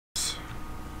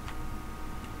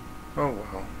Oh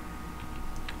well.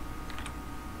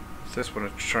 Is this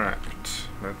one trapped?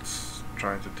 Let's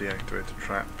try to deactivate the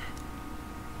trap.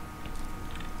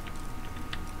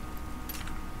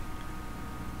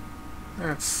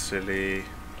 That's silly.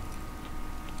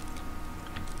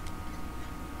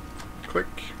 Click.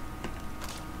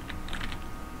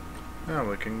 Now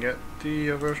we can get the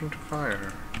aversion to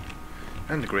fire.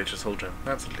 And the greatest hold gem.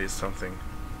 That's at least something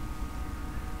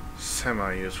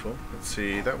semi-useful. Let's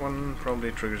see, that one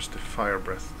probably triggers the fire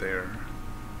breath there.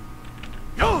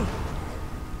 No!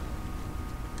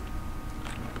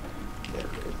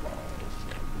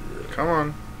 Come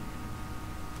on.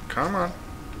 Come on.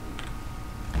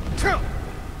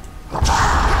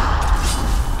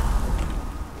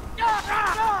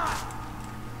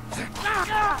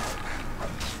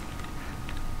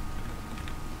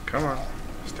 Come on.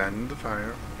 Stand in the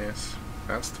fire. Yes,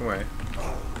 that's the way.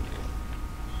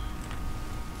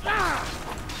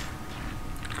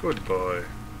 Good boy.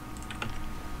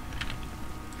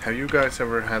 Have you guys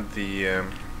ever had the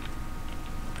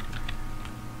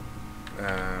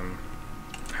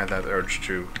had that urge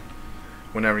to,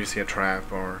 whenever you see a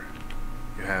trap or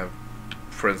you have,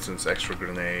 for instance, extra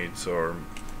grenades or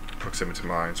proximity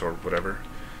mines or whatever,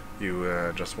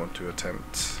 you just want to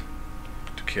attempt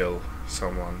to kill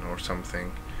someone or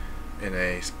something in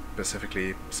a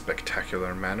specifically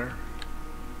spectacular manner?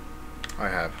 I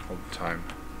have all the time.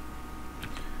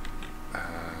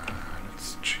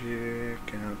 Let's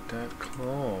check out that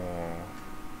claw.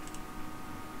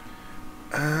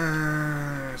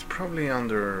 It's probably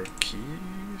under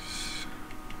keys.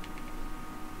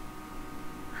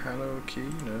 Hello key,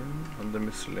 no. Under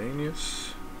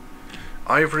miscellaneous.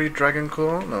 Ivory dragon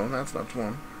claw? No, that's not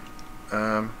one.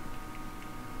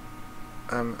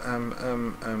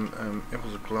 It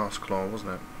was a glass claw,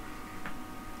 wasn't it?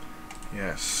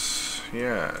 Yes,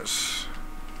 yes.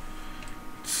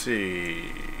 Let's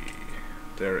see.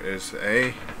 There is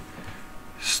a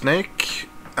snake,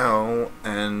 owl,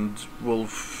 and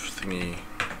wolf thingy.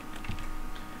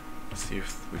 Let's see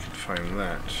if we can find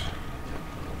that.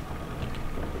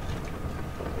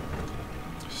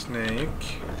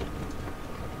 Snake,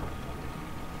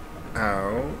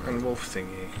 owl, and wolf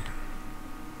thingy.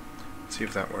 Let's see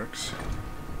if that works.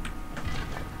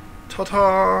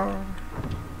 Ta-ta!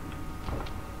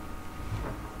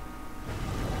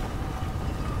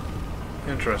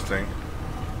 Interesting.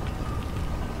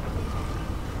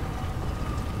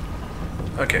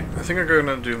 Okay, I think I'm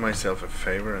gonna do myself a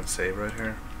favor and save right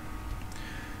here.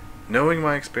 Knowing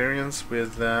my experience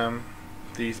with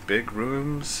these big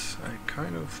rooms, I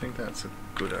kind of think that's a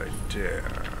good idea.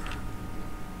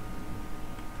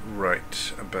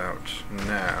 Right about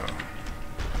now.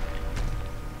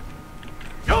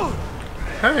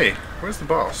 Hey, where's the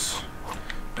boss?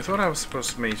 I thought I was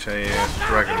supposed to meet a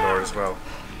dragon lord as well.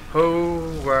 Oh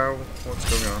wow, what's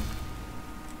going on?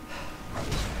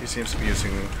 He seems to be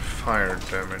using fire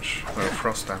damage, no,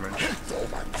 frost damage.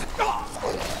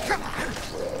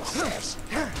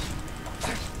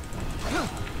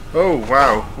 Oh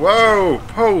wow, whoa,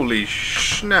 holy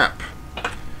snap!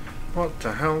 What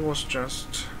the hell was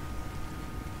just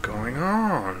going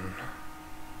on?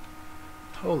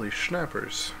 Holy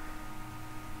snappers.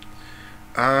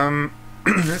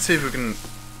 Let's see if we can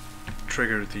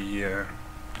trigger the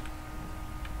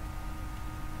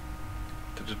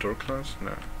did the door close?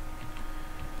 No.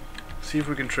 See if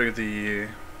we can trigger the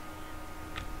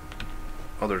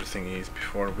other thingies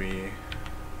before we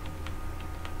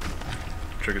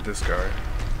trigger this guy.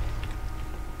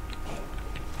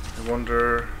 I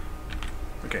wonder...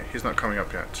 Okay, he's not coming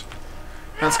up yet.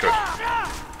 That's good.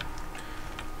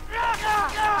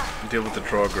 Deal with the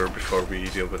Draugr before we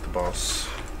deal with the boss.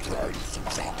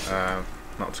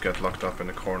 Not to get locked up in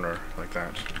the corner like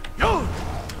that.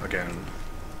 Again.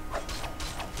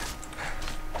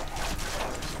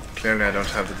 Clearly I don't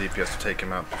have the DPS to take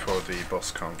him out before the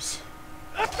boss comes.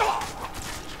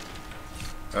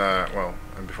 Well,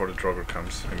 and before the Draugr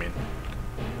comes, I mean.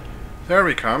 There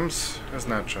he comes! Isn't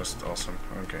that just awesome?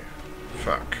 Okay.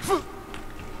 Fuck.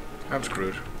 I'm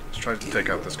screwed. Let's try to take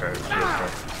out this guy real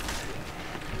quick.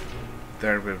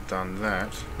 There, we've done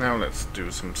that. Now let's do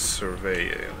some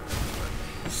surveying.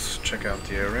 Let's check out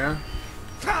the area.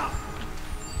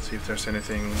 See if there's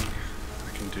anything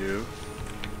I can do.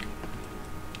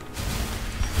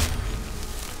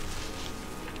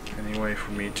 Any way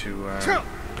for me to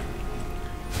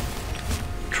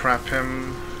trap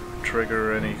him,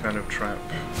 trigger any kind of trap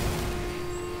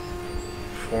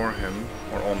for him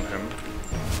or on him.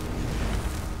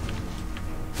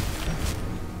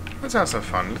 Let's have some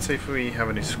fun. Let's see if we have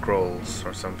any scrolls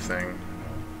or something.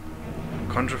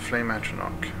 Conjure Flame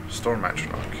Atronach. Storm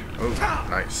Atronach. Oh,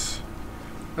 nice.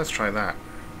 Let's try that.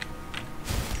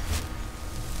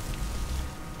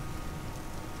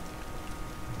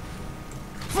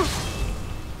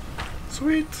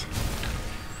 Sweet!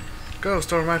 Go,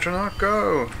 Storm Atronach,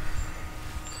 go!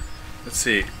 Let's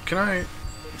see, can I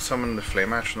summon the Flame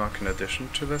Atronach in addition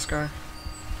to this guy?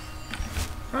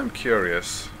 I'm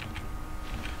curious.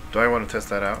 Do I want to test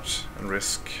that out and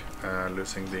risk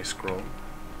losing the scroll?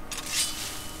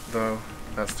 Though,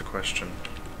 that's the question.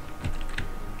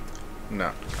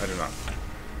 No, I do not.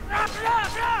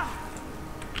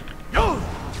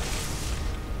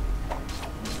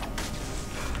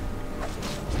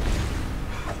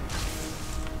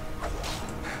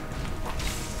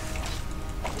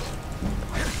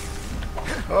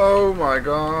 Oh my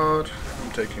god,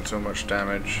 I'm taking so much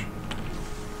damage.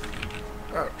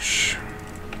 Ouch.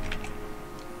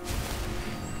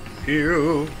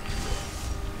 Heal.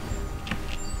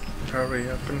 Hurry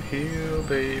up and heal,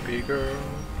 baby girl.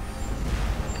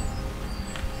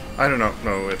 I do not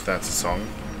know if that's a song.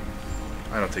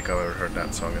 I don't think I've ever heard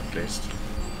that song at least.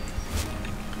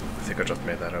 I think I just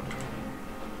made that up.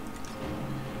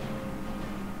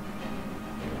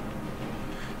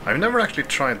 I've never actually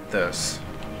tried this.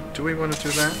 Do we want to do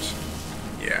that?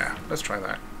 Yeah, let's try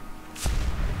that.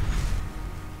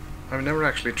 I've never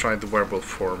actually tried the werewolf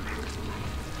form.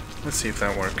 Let's see if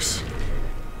that works.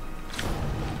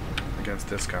 Against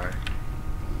this guy.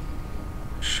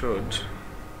 Should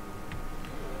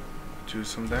do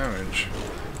some damage.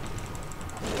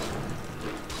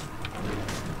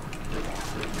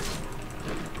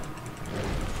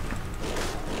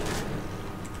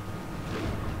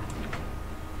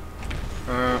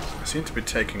 I seem to be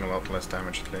taking a lot less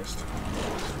damage at least.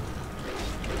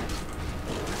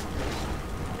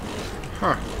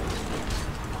 Huh.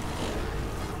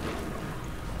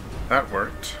 That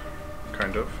worked.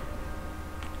 Kind of.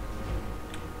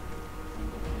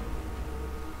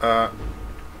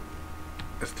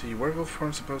 Is the werewolf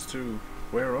form supposed to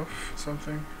wear off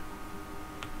something?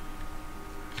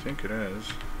 I think it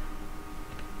is.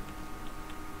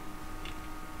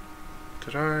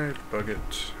 Did I bug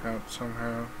it out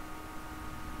somehow?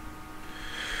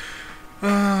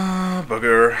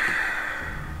 Bugger.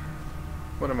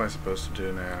 What am I supposed to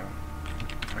do now?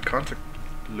 I can't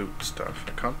loot stuff.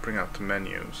 I can't bring out the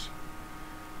menus.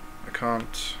 I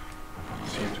can't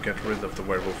seem to get rid of the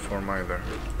werewolf form either.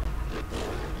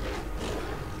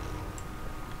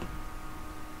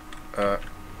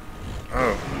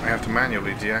 Oh, I have to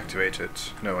manually deactivate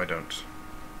it. No, I don't.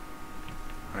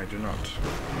 I do not.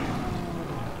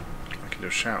 I can do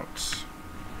shouts.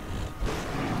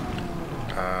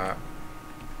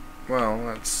 Well,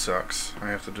 that sucks.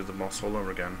 I have to do the boss all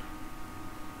over again.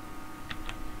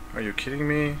 Are you kidding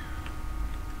me?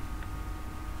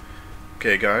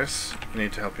 Okay, guys, you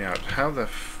need to help me out. How the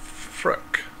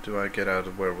frick do I get out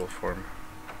of werewolf form?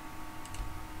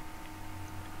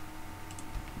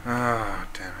 Ah,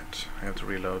 damn it. I have to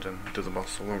reload and do the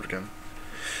boss all over again.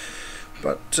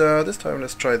 But this time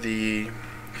let's try the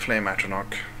Flame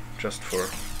Atronach, just for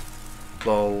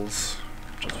lols.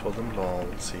 Just for them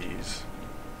lolsies.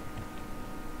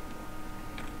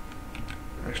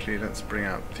 Actually, let's bring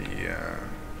out the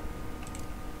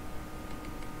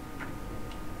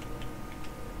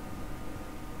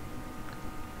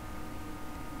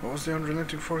what was the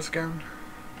unrelenting force again?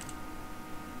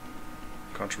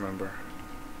 Can't remember.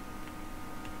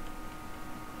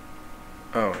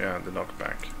 Oh yeah, the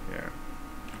knockback. Yeah,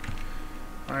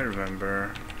 I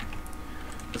remember.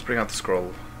 Let's bring out the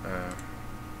scroll.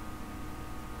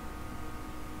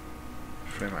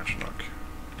 Flame Atronach.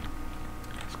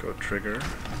 Let's go trigger.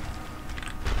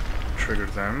 Trigger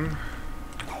them.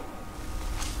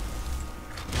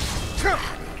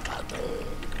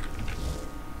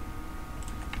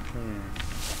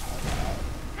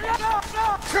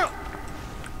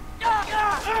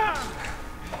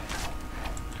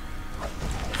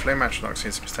 Flame Atronach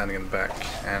seems to be standing in the back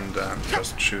and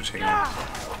just shooting,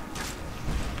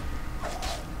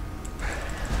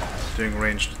 doing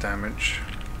ranged damage.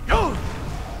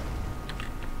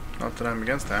 Not that I'm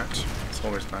against that, it's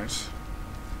always nice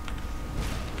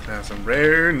to have some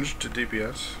ranged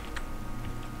DPS.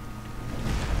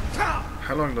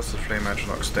 How long does the Flame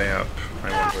Atronach stay up, I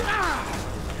wonder?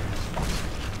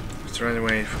 Is there any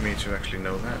way for me to actually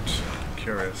know that? I'm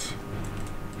curious.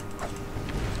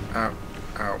 Ow,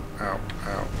 ow, ow,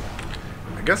 ow.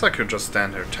 I guess I could just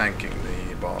stand here tanking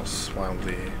the boss while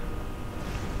the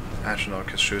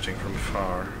Atronach is shooting from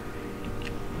far.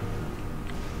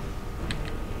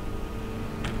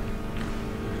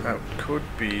 That could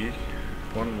be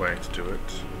one way to do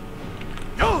it.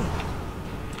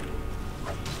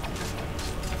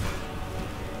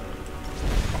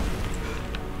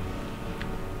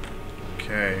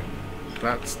 Okay,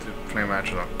 that's the flame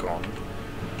matchlock gone.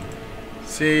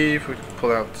 See if we can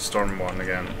pull out the storm one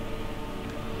again.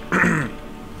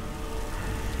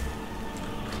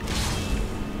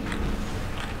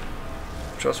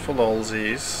 Just for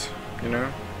lolsies, you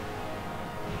know.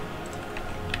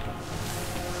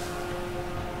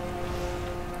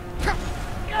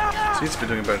 Seems to be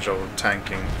doing a better job of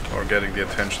tanking or getting the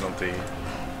attention of the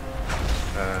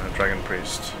dragon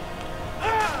priest.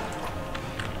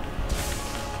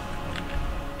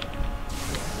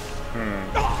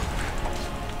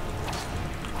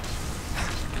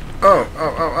 Oh,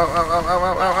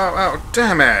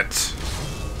 damn it!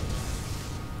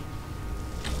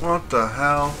 What the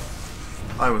hell?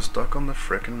 I was stuck on the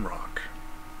frickin' rock.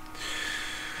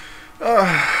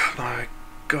 Oh my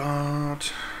god.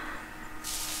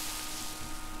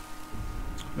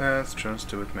 Let's just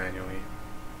do it manually.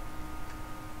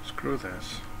 Screw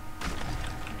this.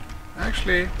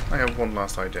 Actually, I have one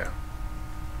last idea.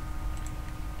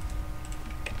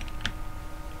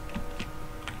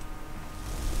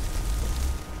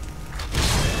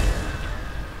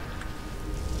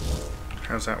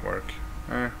 How's that work?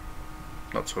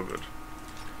 Not so good.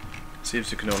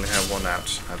 Seems you can only have one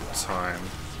out at a time.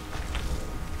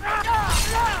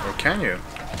 Or can you?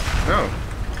 No,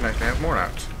 you can actually have more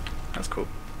out. That's cool.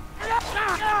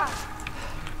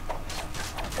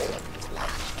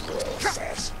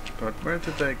 But where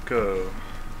did they go?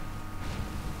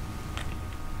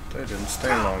 They didn't stay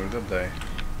long, did they?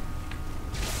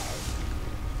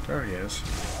 There he is.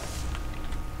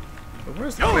 But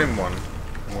where's the flame one?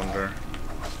 I wonder.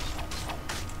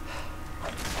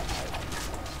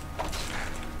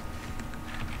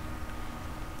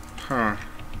 Huh.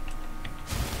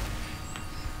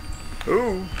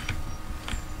 Ooh!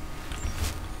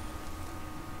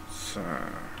 So...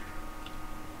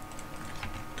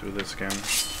 do this again.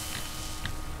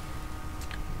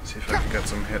 See if I can get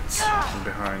some hits from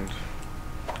behind.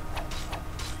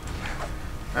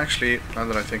 Actually, now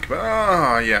that I think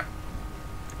about... yeah!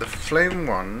 The flame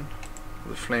one,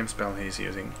 the flame spell he's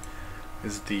using,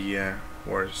 is the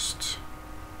worst.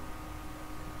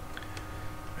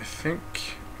 I think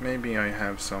maybe I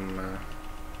have some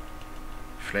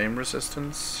flame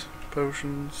resistance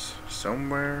potions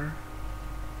somewhere.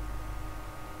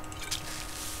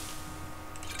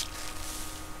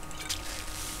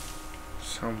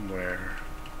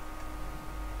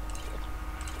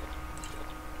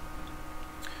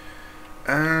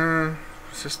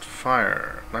 Resist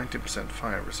fire, 90%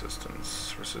 fire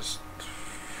resistance, resist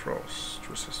frost.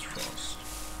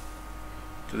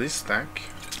 Do these stack?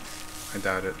 I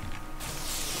doubt it.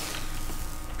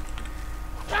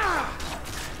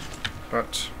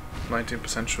 But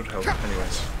 19% should help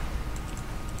anyways.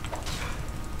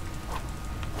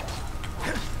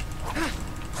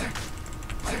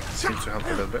 Seems to help a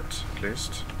little bit, at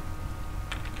least.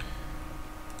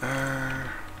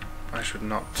 I should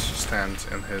not stand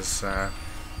in his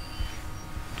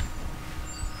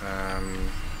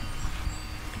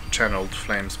channeled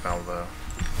flame spell though.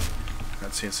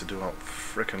 That seems to do a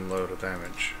frickin' load of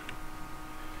damage.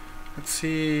 Let's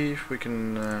see if we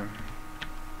can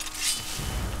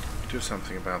do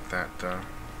something about that though.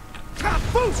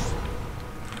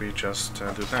 If we just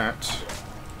do that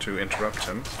to interrupt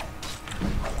him,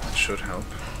 that should help.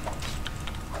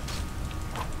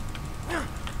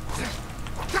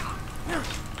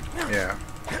 Yeah.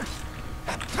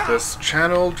 This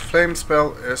channeled flame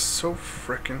spell is so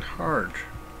frickin' hard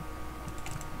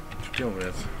to deal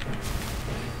with.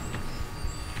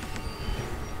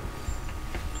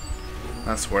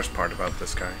 That's the worst part about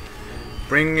this guy.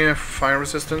 Bring fire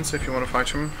resistance if you want to fight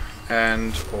him,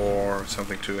 and or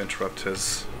something to interrupt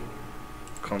his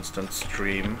constant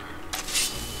stream.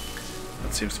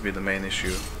 That seems to be the main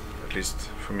issue, at least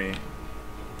for me.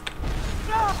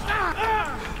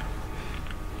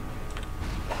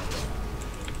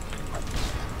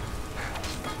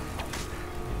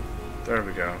 There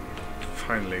we go.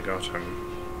 Finally got him.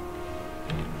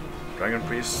 Dragon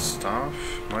Priest staff.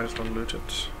 Might as well loot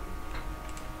it.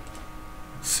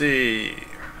 Let's see.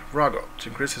 Rahgot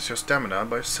increases your stamina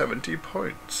by 70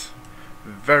 points.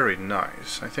 Very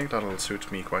nice. I think that'll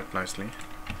suit me quite nicely.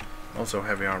 Also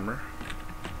heavy armor.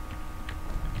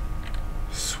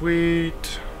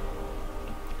 Sweet.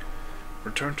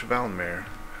 Return to Valmir.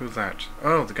 Who's that?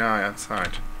 Oh, the guy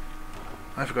outside.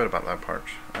 I forgot about that part.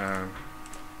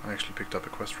 I actually picked up a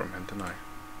quest from him, didn't I?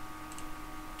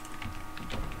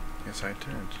 Yes, I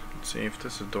did. Let's see if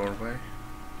this is a doorway.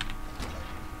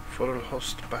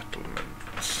 Forelhost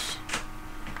battlements.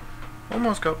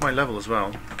 Almost got my level as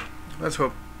well. Let's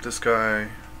hope this guy,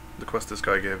 the quest this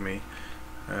guy gave me,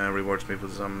 rewards me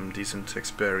with some decent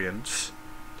experience.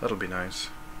 That'll be nice.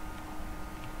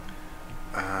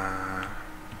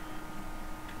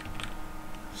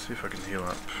 See if I can heal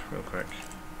up real quick.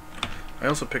 I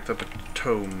also picked up a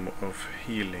tome of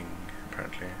healing,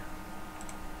 apparently.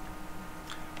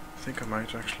 I think I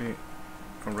might actually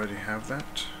already have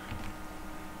that.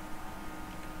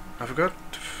 I forgot,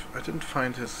 I didn't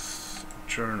find his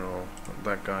journal.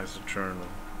 That guy's journal.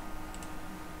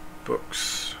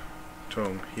 Books.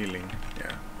 Tome, healing.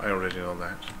 Yeah, I already know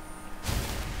that.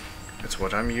 It's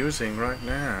what I'm using right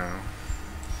now.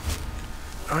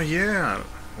 Oh yeah!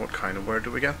 What kind of word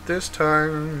do we get this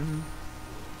time?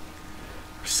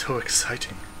 So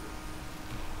exciting.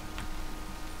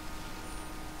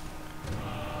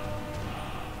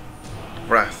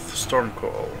 Wrath,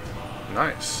 Stormcall.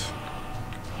 Nice.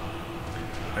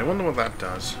 I wonder what that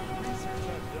does.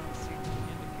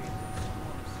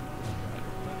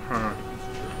 Huh.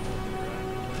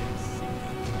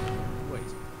 Wait,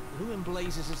 who in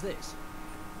blazes is this?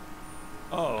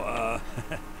 Oh,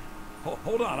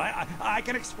 hold on, I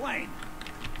can explain.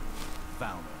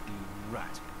 Thalmor, you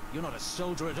rat. You're not a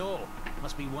soldier at all.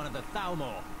 Must be one of the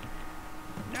Thalmor.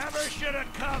 Never should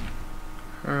have come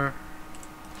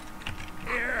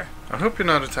here. I hope you're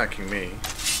not attacking me.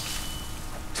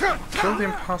 Kill the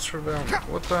imposter Velma.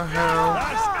 What the hell?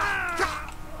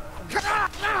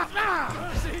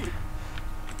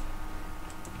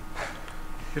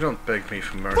 You don't beg me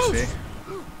for mercy.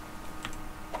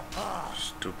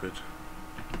 Stupid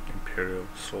Imperial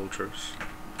soldiers.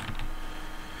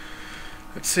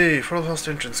 Let's see, Forelhost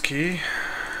entrance key.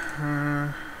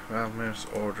 Valmir's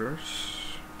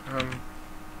orders.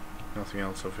 Nothing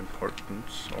else of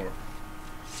importance or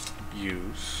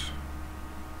use.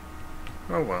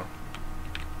 Oh well.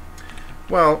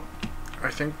 Well,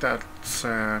 I think that's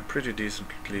a pretty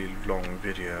decently long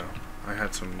video. I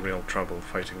had some real trouble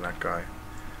fighting that guy.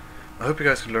 I hope you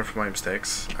guys can learn from my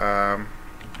mistakes.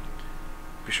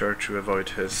 Be sure to avoid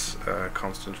his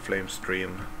constant flame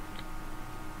stream.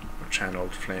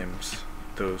 Channeled flames.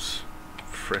 Those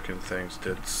frickin' things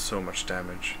did so much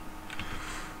damage.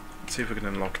 Let's see if we can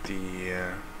unlock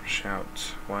the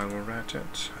shout while we're at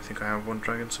it. I think I have one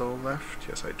dragon soul left.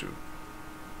 Yes, I do.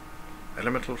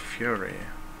 Elemental Fury.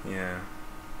 Yeah.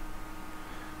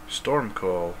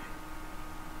 Stormcall.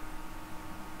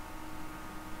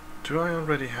 Do I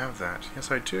already have that?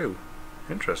 Yes, I do.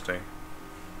 Interesting.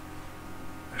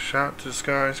 A shout to the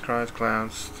skies, cries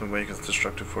clouds, to awakens the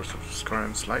destructive force of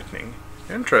Skyrim's lightning.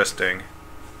 Interesting.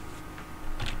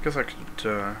 Guess I could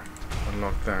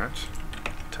unlock that.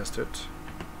 Test it.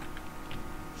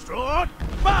 Strut!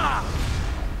 Bah!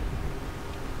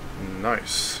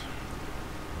 Nice.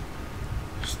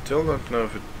 Still don't know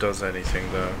if it does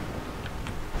anything though.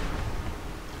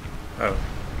 Oh,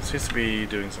 it seems to be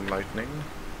doing some lightning.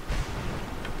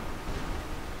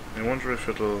 I wonder if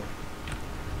it'll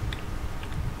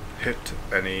hit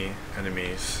any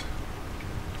enemies.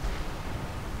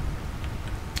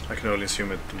 I can only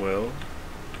assume it will.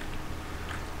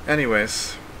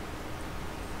 Anyways,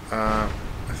 I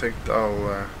think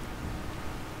I'll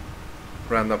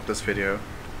round up this video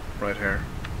right here.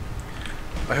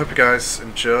 I hope you guys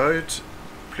enjoyed.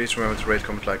 Please remember to rate,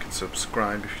 comment, like, and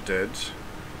subscribe if you did.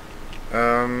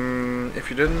 If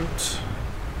you didn't,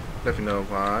 let me know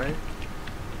why.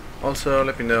 Also,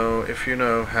 let me know if you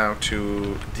know how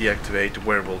to deactivate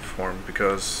werewolf form,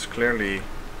 because clearly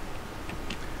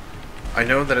I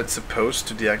know that it's supposed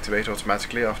to deactivate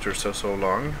automatically after so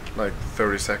long, like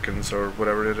 30 seconds or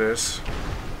whatever it is,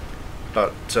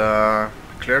 but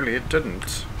clearly it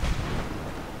didn't.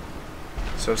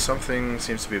 So something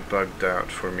seems to be bugged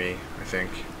out for me, I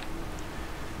think.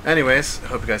 Anyways, I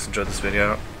hope you guys enjoyed this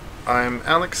video. I'm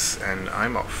Alex, and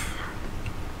I'm off.